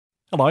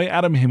Hello,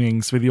 Adam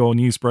Hemmings with your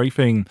news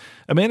briefing.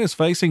 A man is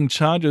facing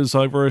charges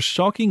over a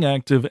shocking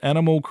act of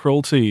animal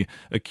cruelty,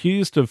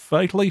 accused of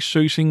fatally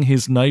shooting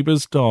his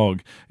neighbour's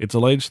dog. It's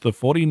alleged the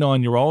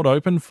 49-year-old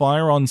opened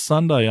fire on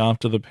Sunday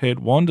after the pet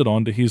wandered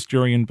onto his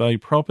Jurien Bay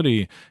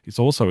property. He's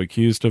also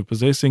accused of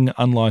possessing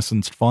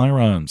unlicensed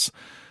firearms.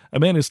 A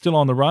man is still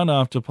on the run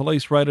after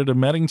police raided a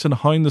Maddington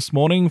home this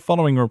morning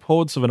following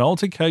reports of an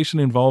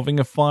altercation involving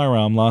a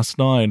firearm last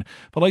night.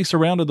 Police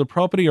surrounded the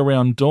property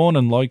around dawn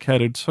and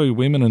located 2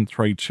 women and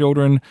 3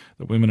 children.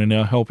 The women are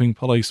now helping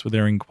police with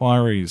their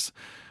inquiries.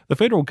 The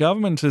federal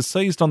government has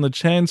seized on the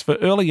chance for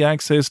early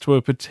access to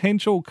a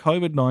potential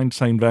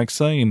COVID-19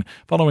 vaccine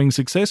following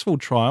successful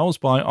trials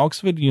by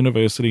Oxford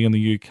University in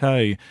the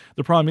UK.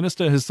 The Prime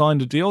Minister has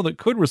signed a deal that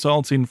could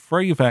result in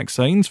free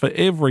vaccines for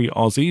every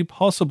Aussie,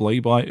 possibly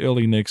by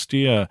early next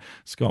year.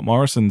 Scott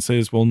Morrison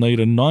says we'll need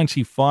a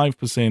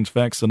 95%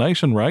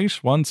 vaccination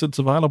rate once it's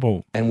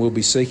available. And we'll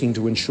be seeking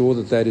to ensure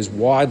that that is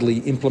widely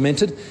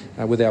implemented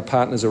with our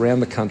partners around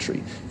the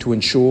country to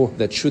ensure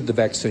that should the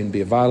vaccine be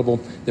available,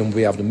 then we'll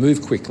be able to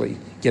move quickly,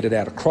 get it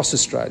out across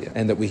Australia,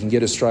 and that we can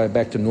get Australia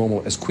back to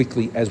normal as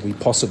quickly as we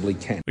possibly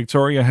can.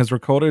 Victoria has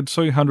recorded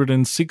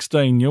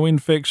 216 new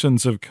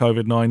infections of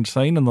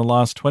COVID-19 in the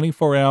last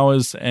 24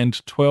 hours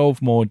and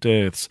 12 more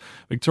deaths.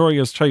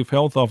 Victoria's Chief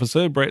Health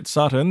Officer, Brett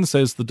Sutton,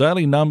 says the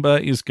daily number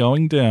is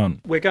going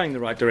down. We're going the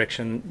right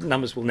direction.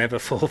 Numbers will never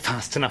fall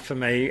fast enough for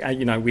me.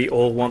 We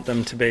all want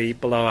them to be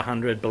below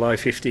 100, below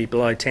 50,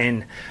 below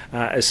 10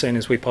 as soon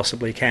as we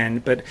possibly can,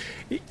 but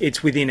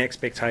it's within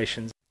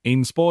expectations.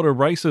 In sport, a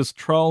racist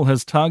troll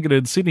has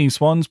targeted Sydney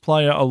Swans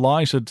player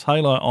Elijah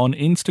Taylor on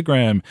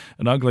Instagram.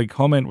 An ugly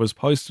comment was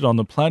posted on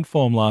the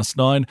platform last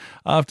night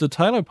after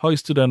Taylor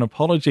posted an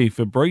apology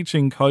for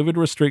breaching COVID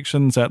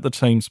restrictions at the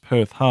team's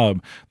Perth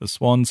hub. The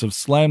Swans have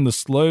slammed the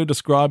slur,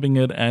 describing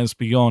it as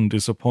beyond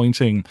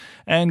disappointing.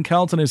 And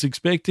Carlton is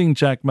expecting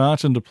Jack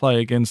Martin to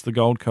play against the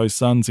Gold Coast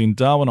Suns in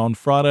Darwin on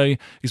Friday.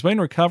 He's been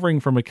recovering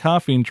from a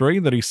calf injury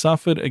that he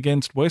suffered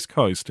against West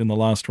Coast in the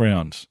last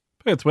round.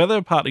 Perth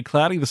weather, partly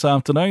cloudy this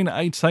afternoon,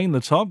 18 the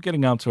top,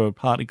 getting up to a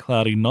partly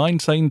cloudy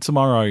 19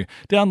 tomorrow.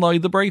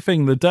 Download The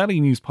Briefing, the daily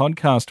news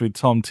podcast with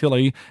Tom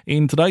Tilley.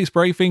 In today's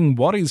briefing,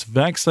 what is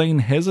vaccine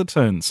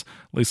hesitance?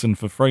 Listen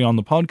for free on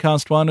the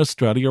Podcast One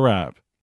Australia app.